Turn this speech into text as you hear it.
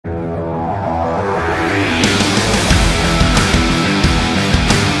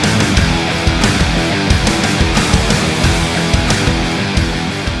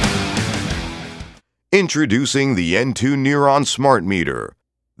Introducing the N2 Neuron Smart Meter.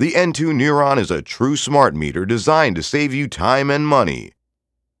 The N2 Neuron is a true smart meter designed to save you time and money.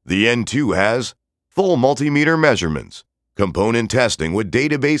 The N2 has full multimeter measurements, component testing with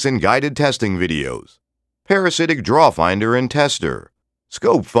database and guided testing videos, Parasitic Draw Finder and Tester,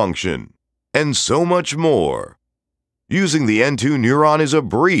 scope function, and so much more. Using the N2 Neuron is a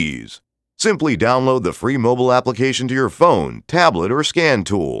breeze. Simply download the free mobile application to your phone, tablet, or scan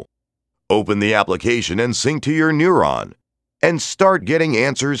tool. Open the application and sync to your Neuron, and start getting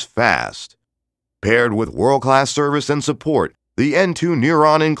answers fast. Paired with world-class service and support, the N2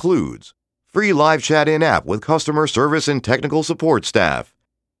 Neuron includes free live chat in-app with customer service and technical support staff,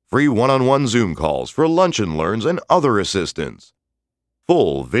 free one-on-one Zoom calls for lunch and learns and other assistance,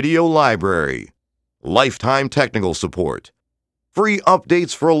 full video library, lifetime technical support, free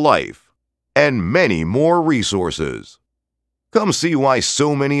updates for life, and many more resources. Come see why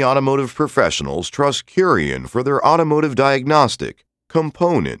so many automotive professionals trust Curien for their automotive diagnostic,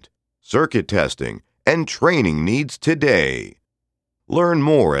 component, circuit testing, and training needs today. Learn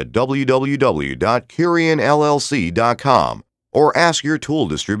more at www.curienllc.com or ask your tool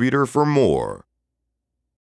distributor for more.